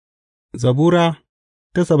Zabura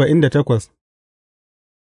ta 78.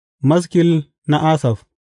 Maskil na Asaf.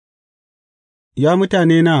 Ya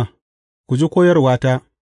mutanena, ku ji koyarwata,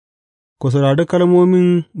 ku saurari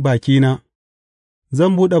kalmomin bakina;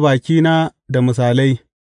 zan buɗe bakina da misalai,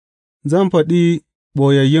 zan faɗi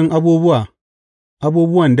ɓoyayyun abubuwa,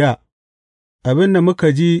 abubuwan dā, abin da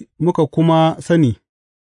muka ji muka kuma sani,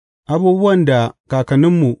 abubuwan da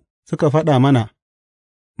kakanninmu suka faɗa mana,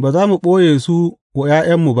 ba za mu ɓoye su wa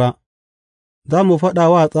 ’ya'yanmu ba. Za mu faɗa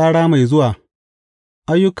wa tsara mai zuwa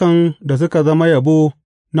ayyukan da suka zama yabo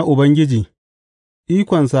na Ubangiji,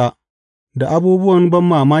 ikonsa da abubuwan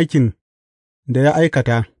banmamakin da ya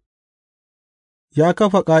aikata; ya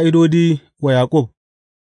kafa ƙa'idodi wa Yaƙub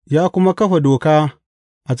ya kuma kafa doka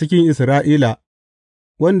a cikin Isra'ila,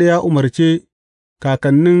 wanda ya umarce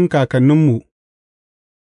kakannin kakanninmu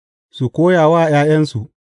su koya wa ’ya'yansu,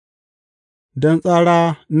 don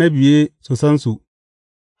tsara na biye su san su,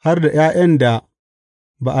 har da ’ya'yan da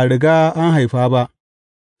ba a riga an haifa ba,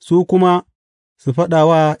 su kuma su faɗa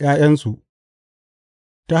wa ’ya'yansu,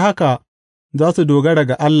 ta haka za su dogara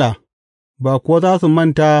ga Allah ba kuwa za su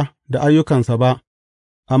manta da ayyukansa ba,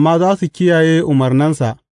 amma za su kiyaye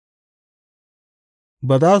umarnansa,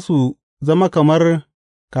 ba za su zama kamar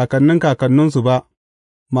kakannin kakanninsu ba,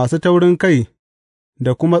 masu taurinkai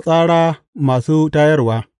da kuma tsara masu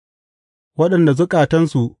tayarwa, waɗanda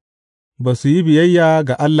zukatansu ba su yi biyayya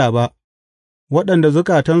ga Allah ba, waɗanda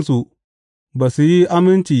zukatansu ba su yi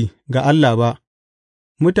aminci ga Allah ba,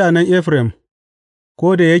 mutanen Efraim,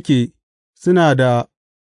 ko da yake suna da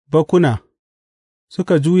bakkuna,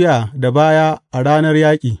 suka juya da baya a ranar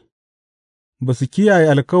yaƙi, ba su kiyaye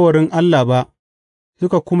alkawarin Allah ba,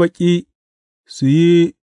 suka kuma ƙi su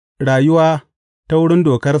yi rayuwa ta wurin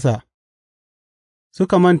dokarsa,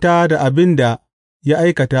 suka manta da abin da ya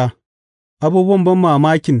aikata, abubuwan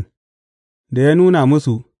banmamakin da ya nuna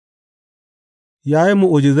musu, ya yi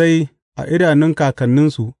mu'ujizai a idanun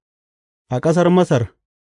kakanninsu a ƙasar Masar,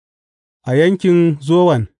 a yankin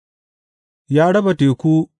Zowan, ya raba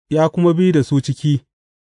teku ya kuma bi da su ciki,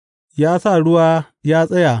 ya sa ruwa ya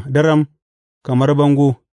tsaya daram kamar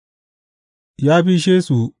bango, ya bishe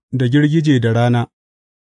su da girgije da rana,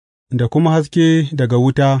 da kuma haske daga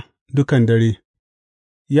wuta dukan dare,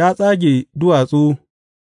 ya tsage duwatsu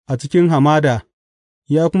a cikin hamada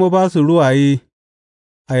ya kuma ba su ruwaye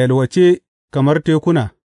a yalwace kamar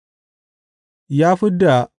tekuna, ya fid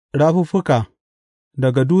da rafuffuka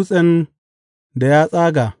daga dutsen da ya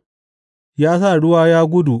tsaga, ya sa ruwa ya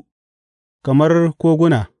gudu kamar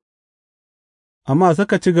koguna, amma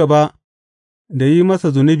suka ci gaba da yi masa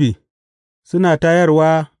zunubi, suna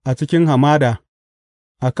tayarwa a cikin hamada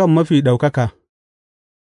a kan Mafi Ɗaukaka,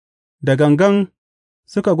 da gangan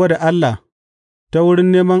suka gwada Allah ta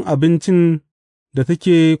wurin neman abincin da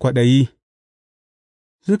suke kwaɗayi,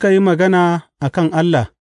 suka yi magana a kan Allah,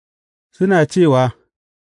 suna cewa,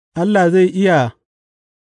 Allah zai iya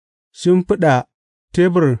shimfiɗa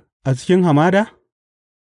tebur a cikin hamada?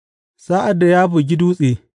 Sa'ad da ya bugi dutse,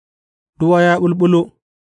 ruwa ya ɓulɓulo,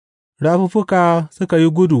 rafuffuka suka yi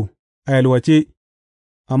gudu a yalwace,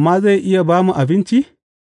 amma zai iya ba mu abinci?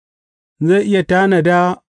 Zai iya tanada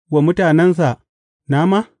wa mutanensa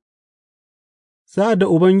nama? Sa'ad da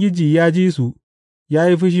Ubangiji ya ji su, ya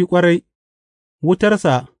yi fushi ƙwarai,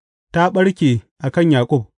 wutarsa ta ɓarke a kan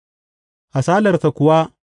Yaƙub, hasalarsa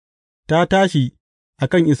kuwa ta tashi a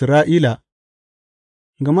kan Isra'ila,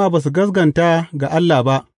 gama ba su gaskata ga Allah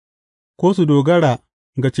ba, ko su dogara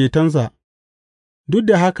ga cetonsa, duk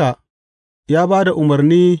da haka ya ba da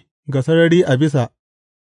umarni ga sarari a bisa,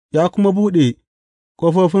 ya kuma buɗe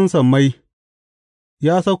ƙofofin sammai,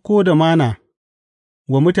 ya sauko da Manna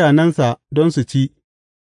wa mutanensa don su ci,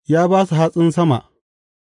 ya ba su hatsin sama.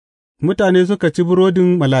 Mutane suka ci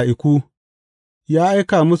burodin mala'iku, ya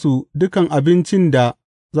aika musu dukan abincin da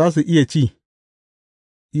za su iya ci,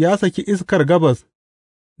 ya saki iskar gabas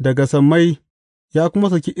daga sammai ya kuma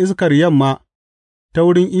saki iskar yamma ta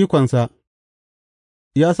wurin ikonsa,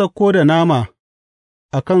 ya sauko da nama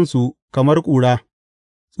a kansu kamar ƙura,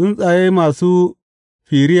 tsuntsaye masu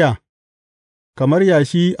firiya kamar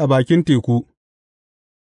yashi a bakin teku,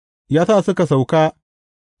 ya sa suka sauka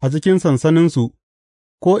a cikin sansaninsu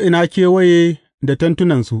ko'ina kewaye da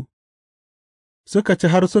tentunansu, suka ci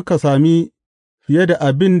har suka sami fiye da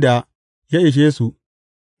abin da ya ishe su,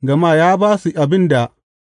 gama ya ba su abin da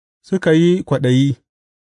suka yi kwaɗayi,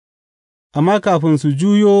 amma kafin su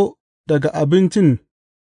juyo daga abincin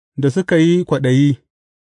da suka yi kwaɗayi,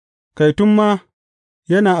 kai, tun ma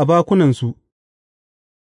yana a bakunansu,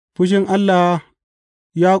 fushin Allah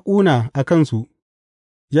ya ƙuna a kansu,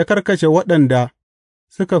 ya karkashe waɗanda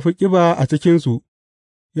suka fi ƙiba a cikinsu,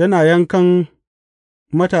 yana yankan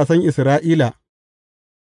matasan Isra'ila,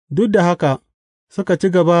 duk da haka suka ci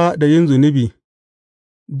gaba da yin zunubi,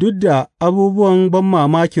 duk da abubuwan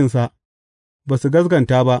banmamakinsa ba su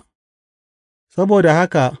gaskata ba, saboda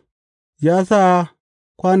haka ya sa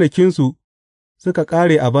kwanakinsu suka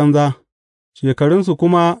ƙare a banza, shekarunsu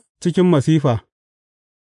kuma cikin masifa.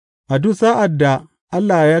 A duk sa'ad da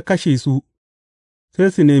Allah ya kashe su, sai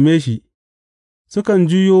su neme shi, sukan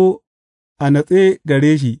juyo a natse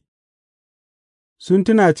gare shi, sun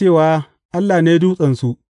tuna cewa Allah ne Dutsensu,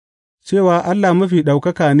 cewa Allah Mafi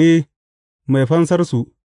Ɗaukaka ne mai fansarsu,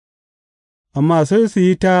 amma sai su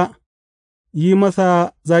yi ta yi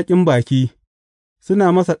masa zaƙin baki,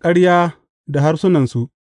 suna masa ƙarya da harsunansu,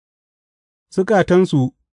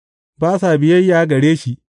 zukatansu ba sa biyayya gare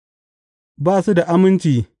shi, ba su da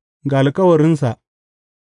aminci ga alkawarinsa.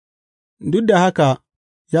 Duk da haka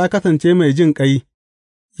ya kasance mai jinƙai,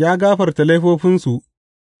 ya gafarta laifofinsu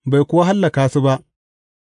bai kuwa hallaka su ba,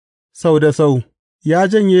 sau da sau ya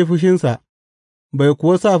janye fushinsa, bai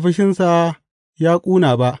kuwa sa fushinsa ya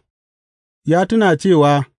ƙuna ba, ya tuna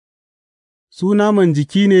cewa su naman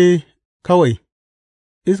jiki ne kawai,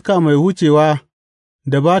 iska mai wucewa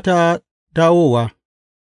da ba ta dawowa,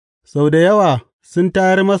 sau da yawa sun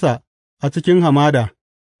tayar masa a cikin hamada,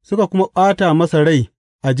 suka kuma ɓata masa rai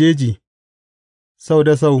a jeji, sau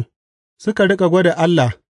da sau suka riƙa gwada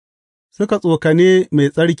Allah, suka tsokane Mai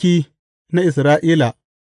Tsarki na Isra'ila,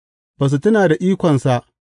 ba su tuna da ikonsa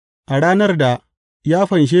a ranar da ya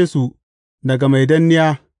fanshe su daga mai danniya,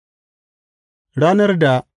 ranar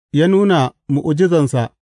da ya nuna mu'ujizansa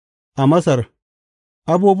a Masar,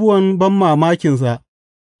 abubuwan banmamakinsa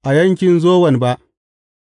a yankin Zowan ba,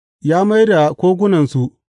 ya mai da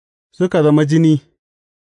kogunansu suka zama jini,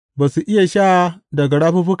 ba su iya sha daga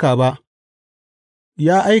rafuffuka ba,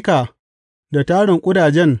 ya aika da tarin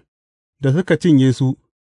ƙudajen da suka cinye su,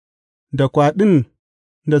 da kwaɗin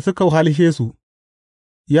da suka wahalshe su,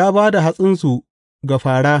 ya ba da hatsinsu ga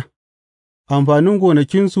fāra, amfanin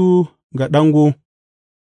gonakinsu ga ɗango,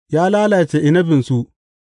 ya lalace inabinsu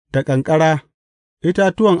da ƙanƙara,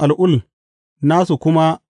 itatuwan al'ul nasu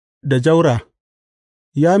kuma da jaura,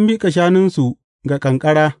 ya miƙa shanunsu ga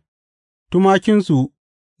ƙanƙara, tumakinsu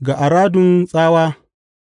ga aradun tsawa,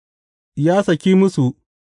 ya saki musu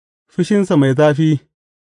fushinsa mai zafi,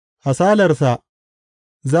 hasalarsa,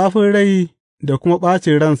 zafin rai da kuma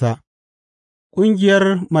ɓacin ransa,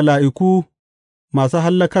 ƙungiyar mala'iku masu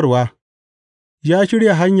hallakarwa, ya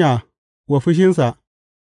shirya hanya wa fushinsa,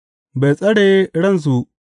 bai tsare ransu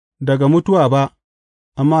daga mutuwa ba,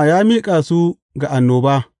 amma ya miƙa su ga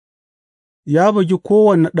annoba, ya bugi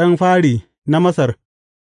kowane ɗan fari na Masar,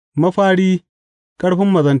 mafari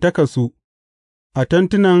ƙarfin mazantakarsu a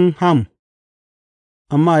tentunan Ham,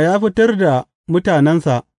 amma ya fitar da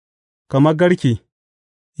mutanensa kamar garke,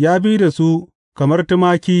 ya bi da su kamar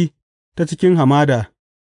tumaki ta cikin hamada,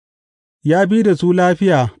 ya bi da su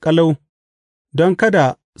lafiya ƙalau don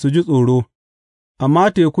kada su ji tsoro,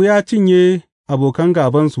 amma teku ya cinye abokan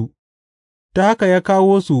gābansu, ta haka ya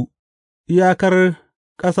kawo su iyakar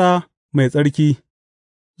ƙasa mai tsarki,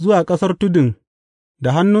 zuwa ƙasar tudun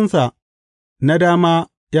da hannunsa na dama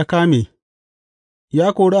ya kame,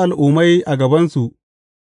 ya kori al'ummai a gabansu,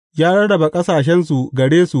 ya rarraba ƙasashensu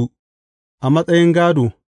gare su a matsayin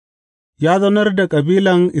gādo, ya zaunar da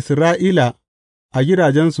kabilan Isra'ila a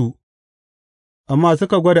gidajensu, amma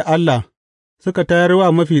suka gwada Allah, suka tayar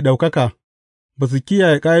wa Mafi Ɗaukaka, ba su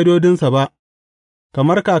kiyaye ƙa'idodinsa ba,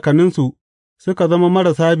 kamar kakanninsu, suka zama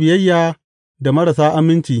marasa biyayya da marasa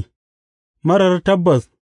aminci, marar tabbas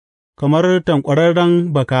kamar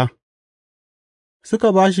tanƙwararren baka,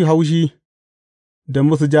 suka ba shi haushi da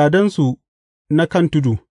masujadansu na kan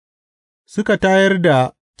tudu, suka tayar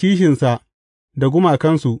da kishinsa da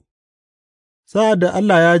gumakansu. Sa'ad da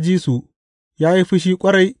Allah ya ji su, ya yi fushi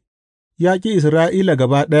ƙwarai, ya ƙi Isra'ila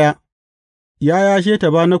gaba ɗaya, ya yashe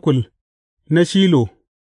tabanakul na Shilo,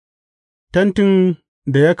 tentin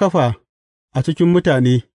da ya kafa a cikin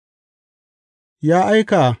mutane, ya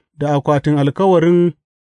aika da akwatin alkawarin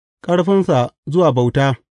ƙarfinsa zuwa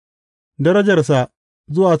bauta, darajarsa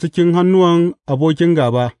zuwa cikin hannuwan abokin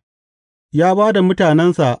gāba, ya ba da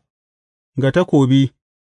mutanensa ga takobi,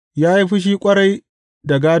 ya yi fushi ƙwarai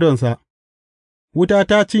da gādonsa, wuta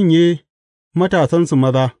ta cinye matasansu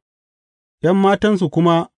maza, ’yan matansu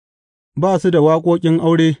kuma ba su da waƙoƙin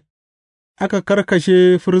aure, aka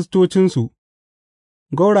karkashe firistocinsu,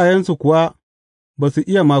 gwaurayensu kuwa ba su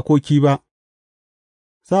iya makoki ba.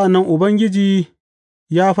 Sa'an nan Ubangiji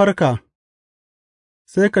ya farka,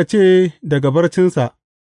 sai ka ce daga barcinsa,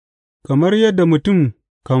 kamar yadda mutum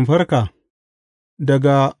kan farka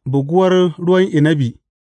daga buguwar ruwan inabi,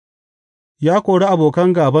 ya kori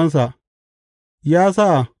abokan gābansa, ya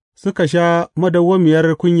sa suka sha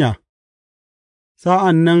madawwamiyar kunya,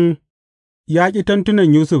 sa'an nan ya ƙi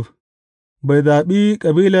tentunan Yusuf, bai zaɓi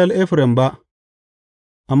kabilar Efraim ba,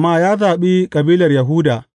 amma ya zaɓi kabilar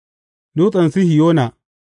Yahuda, Dutsen Sihiyona,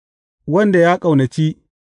 wanda ya ƙaunaci,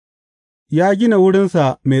 ya gina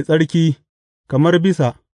wurinsa mai tsarki kamar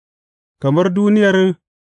bisa, kamar duniyar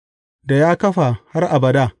da ya kafa har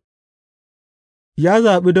abada. Ya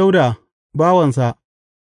zaɓi Dawuda bawansa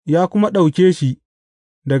ya kuma ɗauke shi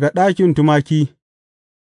daga ɗakin tumaki,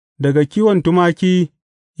 daga kiwon tumaki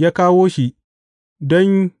ya kawo shi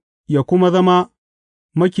don yă kuma zama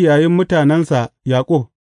makiyayin mutanensa Yaƙub,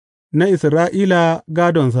 na Isra'ila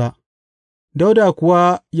gādonsa, Dawuda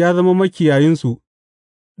kuwa ya zama makiyayinsu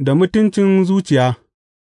da mutuncin zuciya,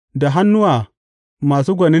 da hannuwa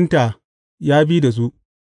masu gwaninta ya bi da su.